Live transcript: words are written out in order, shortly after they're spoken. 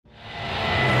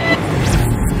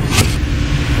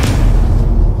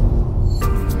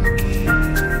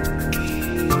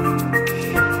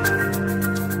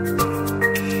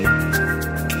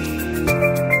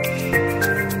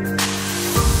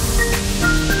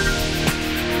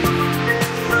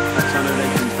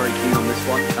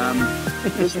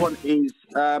This one is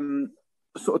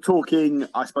sort of talking,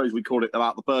 I suppose we call it,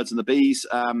 about the birds and the bees,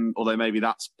 although maybe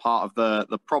that's part of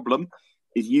the problem,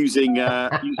 is using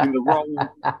the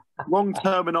wrong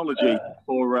terminology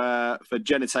for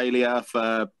genitalia,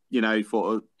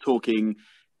 for talking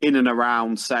in and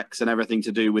around sex and everything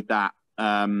to do with that.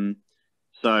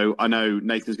 So I know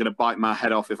Nathan's going to bite my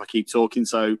head off if I keep talking.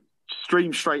 So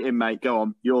stream straight in, mate. Go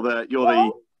on. You're the.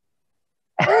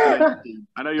 I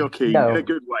know you're keen in a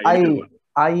good way.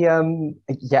 I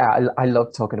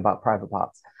love talking about private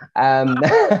parts. Of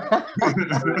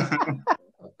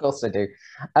course I do.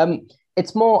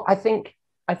 It's more, I think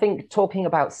talking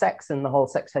about sex and the whole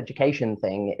sex education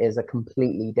thing is a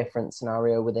completely different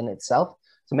scenario within itself.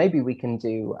 So maybe we can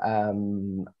do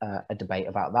a debate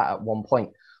about that at one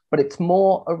point. But it's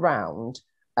more around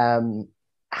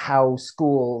how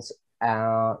schools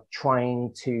are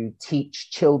trying to teach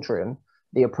children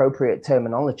the appropriate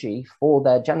terminology for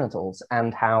their genitals,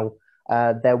 and how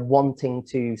they're wanting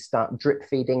to start drip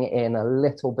feeding in a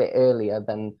little bit earlier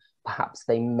than perhaps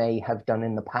they may have done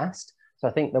in the past. So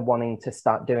I think they're wanting to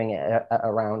start doing it at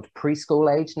around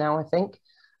preschool age now, I think.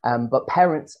 But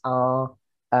parents are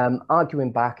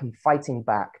arguing back and fighting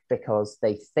back because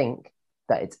they think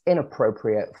that it's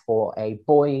inappropriate for a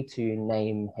boy to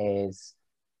name his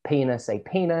penis a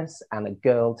penis and a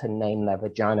girl to name their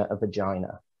vagina a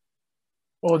vagina.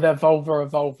 Or their vulva a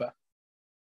vulva.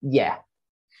 Yeah.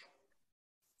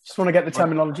 Just want to get the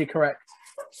terminology correct.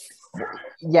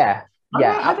 Yeah,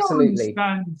 absolutely.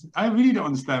 I really don't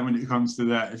understand when it comes to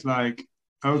that. It's like,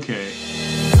 okay,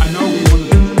 I know we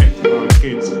want to protect our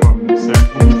kids from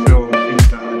certain things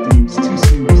that are deemed too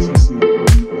serious,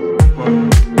 but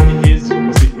it is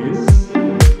what it is.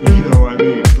 You know what I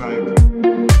mean? Like,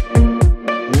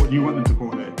 what do you want them to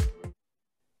call it?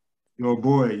 You're a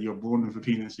boy, you're born with a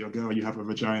penis. You're a girl, you have a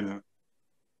vagina.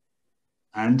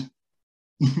 And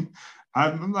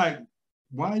I'm like,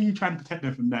 why are you trying to protect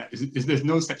them from that? There's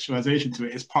no sexualization to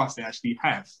it. It's parts they actually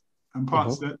have, and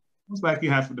parts that most likely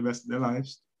have for the rest of their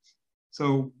lives.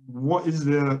 So what is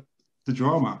the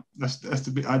drama? That's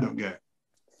the bit I don't get.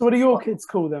 So what do your kids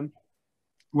call them?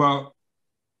 Well,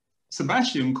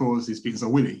 Sebastian calls his penis a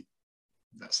willy.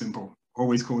 That's simple.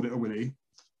 Always called it a willy.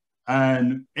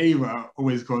 And Ava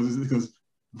always calls it because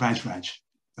vag.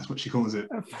 That's what she calls it.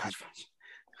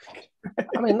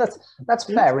 I mean, that's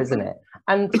fair, isn't it?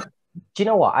 And do you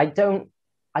know what? I don't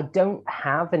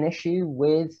have an issue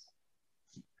with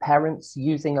parents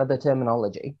using other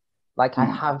terminology. Like, I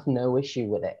have no issue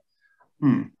with it.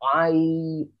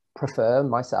 I prefer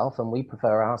myself, and we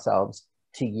prefer ourselves,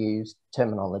 to use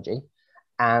terminology.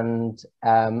 And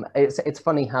it's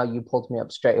funny how you pulled me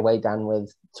up straight away, Dan,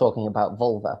 with talking about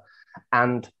vulva.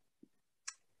 And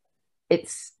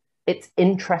it's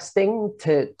interesting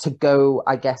to go,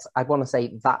 I guess, I want to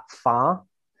say that far,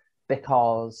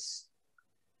 because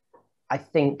I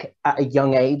think at a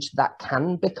young age that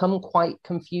can become quite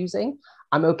confusing.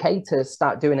 I'm okay to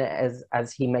start doing it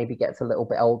as he maybe gets a little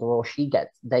bit older, or they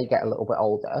get a little bit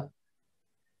older.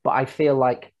 But I feel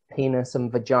like penis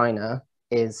and vagina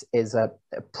is a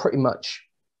pretty much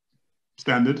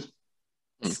standard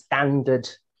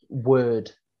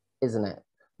word, isn't it?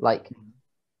 Like,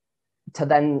 to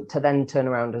then turn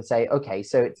around and say, okay,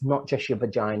 so it's not just your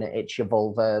vagina, it's your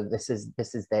vulva, this is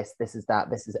this is that,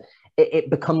 this is it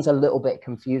becomes a little bit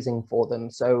confusing for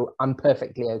them. So I'm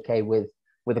perfectly okay with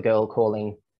a girl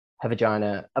calling her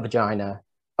vagina a vagina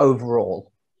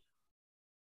overall.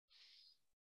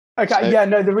 Okay, so, yeah,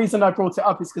 no, the reason I brought it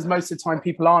up is because most of the time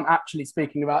people aren't actually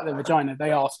speaking about their vagina,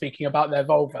 they are speaking about their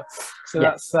vulva. So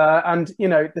that's, and, you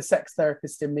know, the sex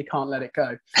therapist in me can't let it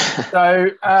go.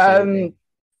 So,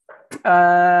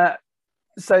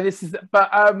 so this is,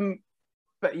 but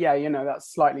yeah, you know,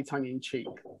 that's slightly tongue-in-cheek.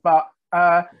 But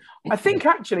I think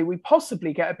actually we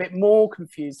possibly get a bit more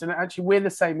confused, and actually we're the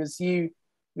same as you,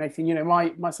 Nathan. You know,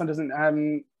 my son doesn't,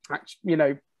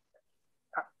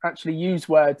 actually use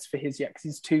words for his yet because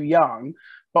he's too young.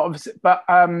 But obviously, but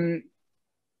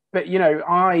you know,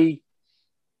 I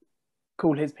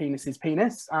call his penis,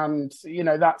 and you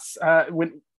know that's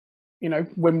when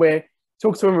we're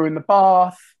talking to him, we're in the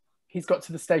bath. He's got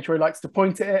to the stage where he likes to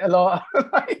point at it a lot.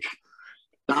 Like,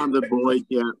 standard boy,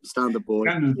 standard boy.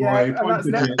 Yeah,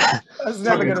 that's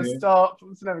never going to stop.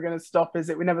 It's never going to stop, is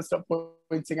it? We never stop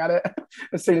pointing at it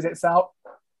as soon as it's out.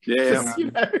 Yeah, just,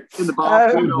 you know, in the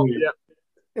bath.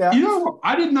 Yeah. You know what?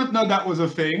 I did not know that was a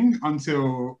thing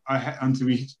until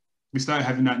we started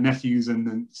having that nephews, and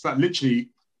then start literally,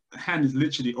 the hand is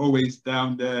literally always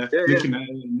down there, looking at it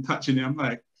and touching it. I'm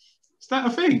like, is that a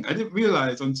thing? I didn't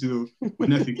realize until my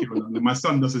nephew came along, and my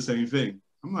son does the same thing.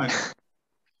 I'm like,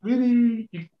 really?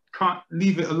 can't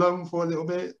leave it alone for a little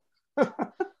bit.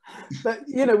 But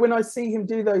when I see him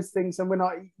do those things, and when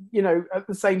I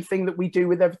the same thing that we do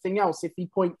with everything else, if he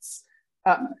points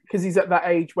because he's at that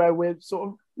age where we're sort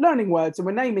of learning words and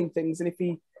we're naming things, and if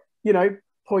he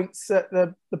points at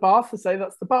the bath, I say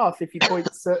that's the bath. If he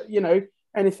points at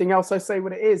anything else, I say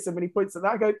what it is, and when he points at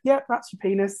that, I go, yeah, that's your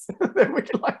penis. Then we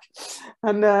can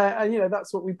and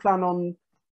that's what we plan on.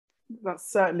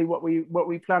 That's certainly what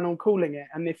we plan on calling it.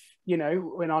 And if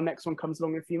when our next one comes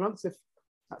along in a few months, if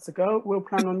that's a girl, we'll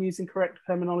plan on using correct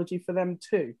terminology for them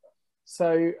too.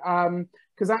 So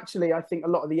because actually I think a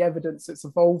lot of the evidence that's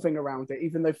evolving around it,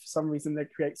 even though for some reason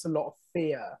that creates a lot of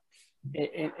fear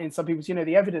in some people,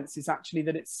 the evidence is actually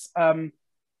that it's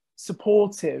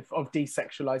supportive of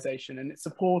desexualization, and it's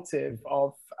supportive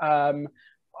of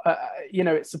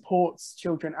it supports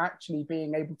children actually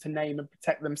being able to name and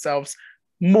protect themselves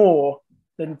more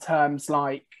than terms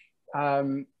like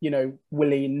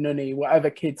willy, nunny, whatever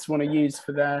kids want to use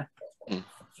for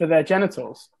their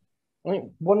genitals. I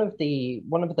think one of the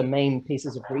main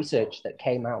pieces of research that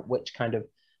came out, which kind of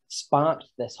sparked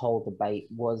this whole debate,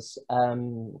 was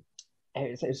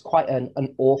it was quite an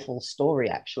awful story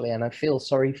actually, and I feel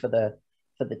sorry for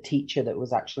the teacher that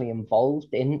was actually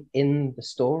involved in the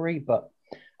story. But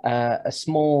a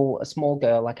small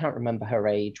girl, I can't remember her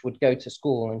age, would go to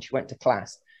school, and she went to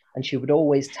class, and she would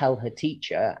always tell her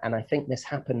teacher, and I think this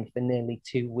happened for nearly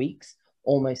 2 weeks,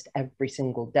 almost every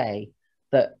single day,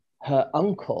 that her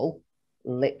uncle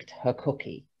licked her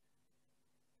cookie.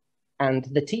 And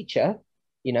the teacher,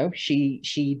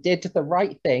 she did the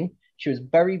right thing. She was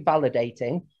very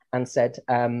validating and said,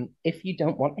 if you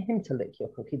don't want him to lick your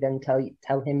cookie, then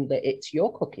tell him that it's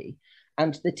your cookie.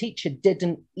 And the teacher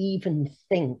didn't even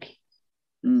think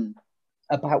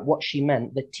about what she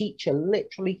meant. The teacher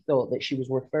literally thought that she was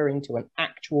referring to an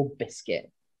actual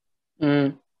biscuit.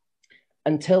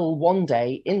 Until one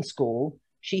day in school,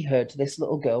 she heard this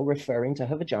little girl referring to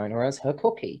her vagina as her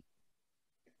cookie.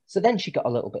 So then she got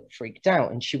a little bit freaked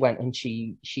out, and she went and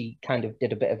she kind of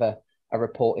did a bit of a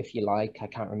report, if you like. I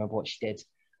can't remember what she did.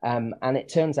 And it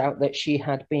turns out that she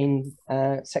had been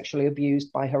sexually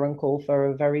abused by her uncle for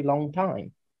a very long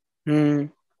time.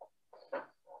 And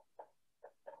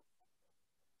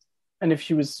if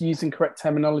she was using correct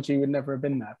terminology, would never have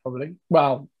been there, probably.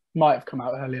 Well, might have come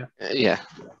out earlier. Yeah,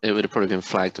 it would have probably been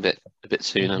flagged a bit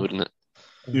sooner, wouldn't it?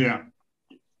 Yeah.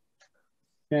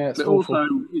 Yeah, it's but awful.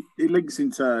 also it links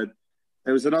into.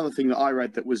 There was another thing that I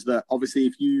read that was that obviously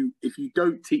if you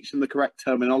don't teach them the correct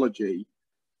terminology,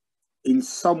 in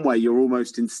some way you're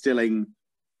almost instilling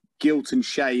guilt and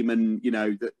shame, and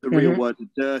the real word is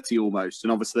dirty almost.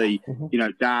 And obviously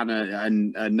Dan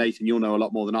and Nathan, you'll know a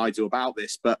lot more than I do about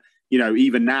this, but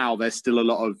even now there's still a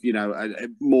lot of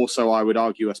more so I would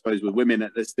argue, I suppose, with women,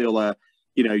 that there's still a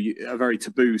very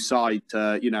taboo side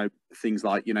to things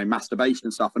like masturbation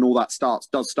and stuff, and all that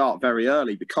does start very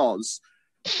early, because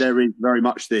there is very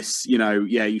much this,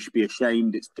 you should be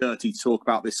ashamed. It's dirty to talk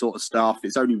about this sort of stuff.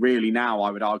 It's only really now,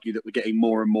 I would argue, that we're getting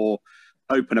more and more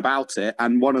open about it.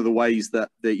 And one of the ways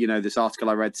that this article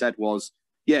I read said was,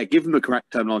 give them the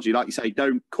correct terminology. Like you say,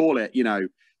 don't call it,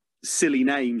 silly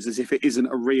names as if it isn't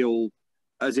a real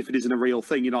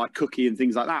thing, like cookie and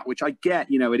things like that, which I get,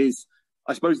 it is,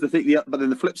 I suppose the thing, but then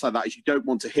the flip side of that is you don't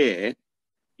want to hear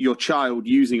your child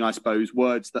using, I suppose,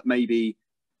 words that maybe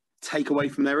take away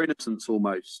from their innocence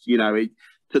almost. The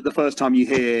first time you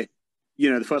hear,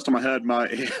 the first time I heard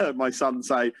my son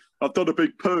say, "I've done a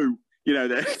big poo,"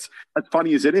 as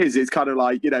funny as it is, it's kind of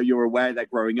like, you're aware they're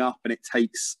growing up, and I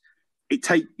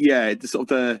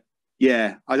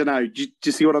don't know. Do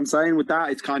you see what I'm saying with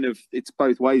that? It's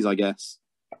both ways, I guess.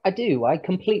 I do. I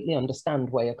completely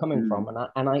understand where you're coming from,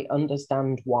 and I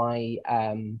understand why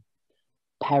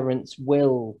parents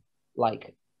will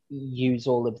use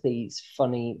all of these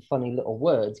funny little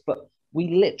words, but we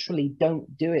literally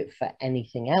don't do it for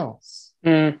anything else.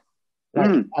 A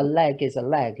leg is a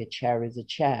leg, a chair is a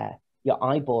chair, your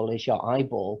eyeball is your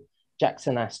eyeball.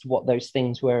 Jackson asked what those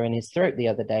things were in his throat the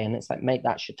other day, and it's like, mate,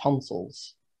 that's your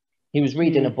tonsils. He was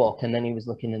reading a book, and then he was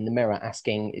looking in the mirror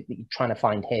trying to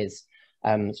find his.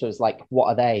 So it's like, what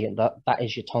are they? And that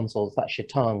is your tonsils, that's your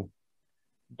tongue,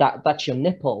 that's your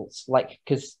nipples,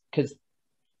 because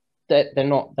they're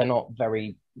not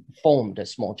very formed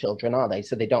as small children, are they?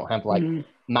 So they don't have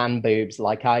man boobs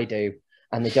like I do,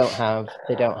 and they don't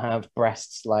have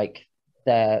breasts like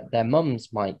their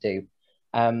mums might do.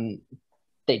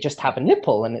 They just have a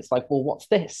nipple, and it's like, well, what's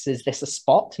this? Is this a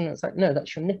spot? And it's like, no,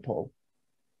 that's your nipple.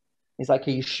 He's like,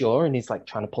 are you sure? And he's like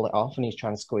trying to pull it off, and he's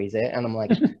trying to squeeze it, and I'm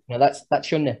like, no,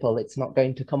 that's your nipple. It's not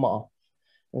going to come off.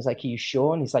 I was like, are you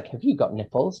sure? And he's like, have you got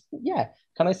nipples? Yeah.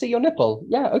 Can I see your nipple?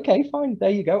 Yeah, okay, fine. There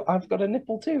you go. I've got a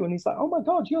nipple too. And he's like, oh my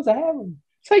God, yours are hairy.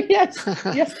 So yes,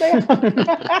 yes, they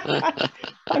are.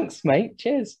 Thanks, mate.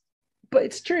 Cheers. But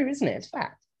it's true, isn't it? It's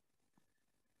fact.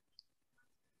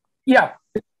 Yeah.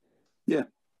 Yeah.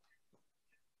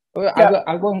 Well, Yeah.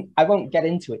 I won't get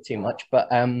into it too much, but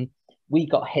we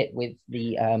got hit with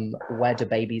the where do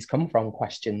babies come from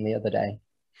question the other day.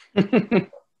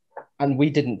 And we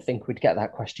didn't think we'd get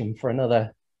that question for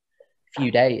another few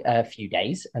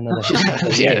days, another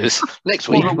Yes. Next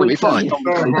week we'll be fine.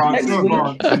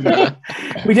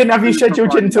 We didn't have you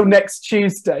scheduled until next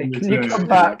Tuesday. Can you come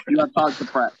back? You have time to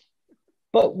prep.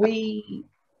 But we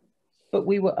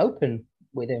were open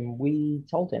with him. We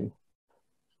told him.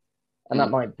 And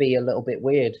that might be a little bit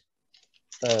weird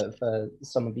for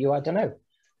some of you, I don't know.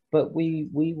 But we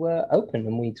were open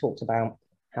and we talked about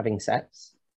having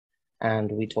sex.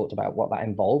 And we talked about what that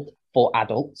involved for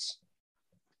adults,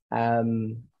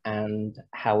 and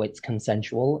how it's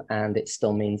consensual, and it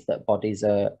still means that bodies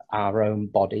are our own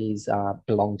bodies,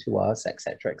 belong to us,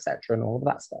 etc., and all of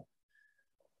that stuff.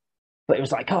 But it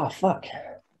was like, oh fuck,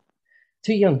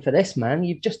 too young for this, man.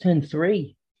 You've just turned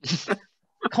 3.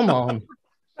 Come on,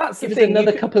 that's the give thing. it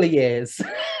another couple of years.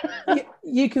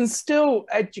 You can still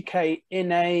educate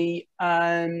in an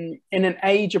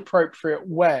age appropriate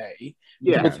way.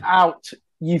 Yeah. Without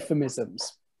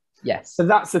euphemisms. Yes. So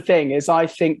that's the thing, is I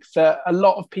think that a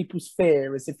lot of people's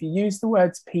fear is if you use the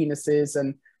words penises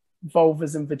and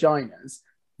vulvas and vaginas,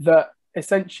 that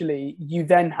essentially you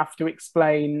then have to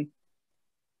explain,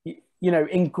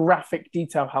 in graphic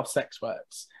detail how sex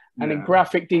works. And in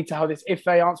graphic detail how this, if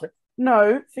they answer it,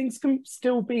 no, things can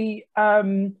still be,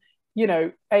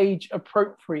 age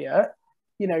appropriate.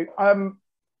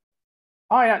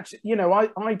 I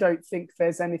don't think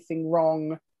there's anything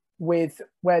wrong with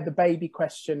where the baby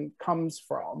question comes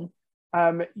from,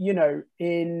 not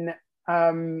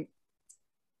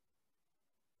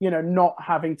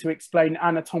having to explain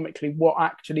anatomically what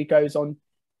actually goes on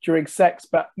during sex,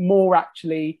 but more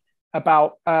actually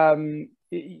about,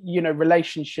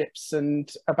 relationships and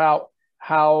about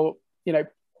how,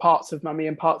 parts of mummy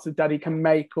and parts of daddy can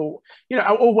make, or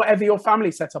whatever your family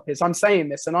setup is. I'm saying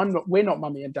this and we're not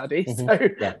mummy and daddy. So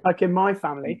like in my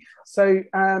family. So,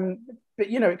 but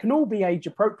it can all be age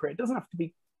appropriate. It doesn't have to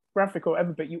be graphic or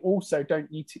whatever, but you also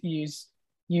don't need to use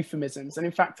euphemisms. And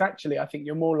in fact, actually, I think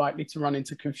you're more likely to run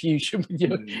into confusion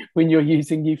when you're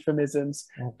using euphemisms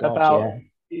about,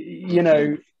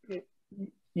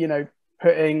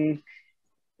 putting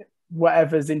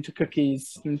whatever's into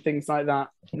cookies and things like that.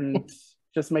 And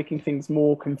just making things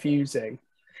more confusing.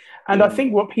 And I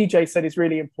think what PJ said is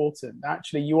really important.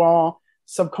 Actually, you are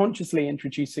subconsciously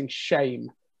introducing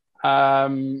shame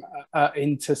into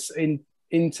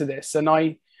this.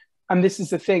 And this is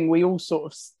the thing, we all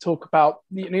sort of talk about,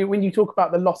 when you talk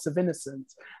about the loss of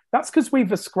innocence, that's because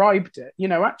we've ascribed it.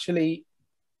 Actually,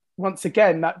 once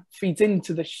again, that feeds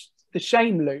into the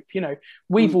shame loop.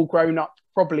 We've all grown up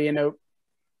probably in a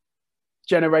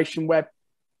generation where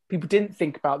people didn't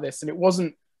think about this, and it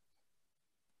wasn't,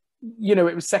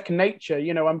 it was second nature.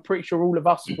 I'm pretty sure all of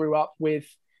us grew up with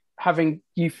having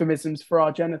euphemisms for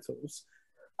our genitals.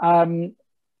 But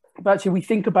actually, we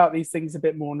think about these things a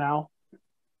bit more now.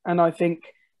 And I think,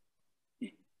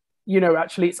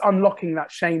 actually, it's unlocking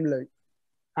that shame loop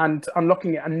and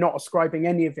unlocking it and not ascribing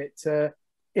any of it to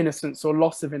innocence or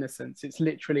loss of innocence. It's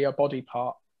literally a body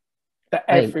part that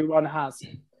everyone has.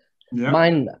 Yeah.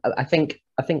 Mine, I think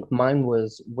mine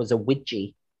was a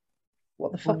widgie.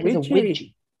 What the fuck is a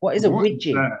widgie? What is a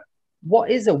widgie?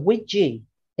 What is a widgie?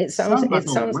 It sounds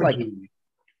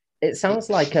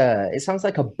like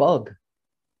a bug.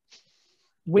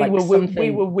 We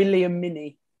were Willie and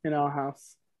Minnie in our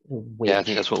house. Yeah, I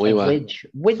think that's what we were.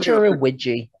 Widge or a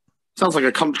widgie? Sounds like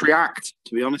a country act,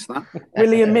 to be honest. That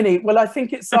Willie and Minnie. Well, I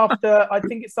think it's after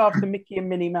Mickey and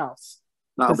Minnie Mouse.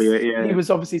 That'll be it. Yeah. He was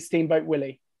obviously Steamboat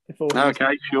Willie before.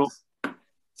 Okay, sure.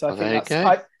 So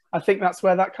I think that's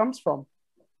where that comes from.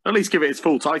 At least give it its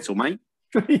full title, mate.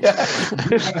 Yeah.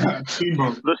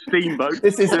 Steamboat. The Steamboat.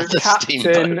 This is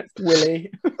Captain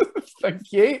Willie.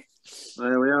 Thank you.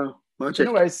 There we are. Magic. Do you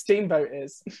know where his steamboat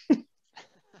is?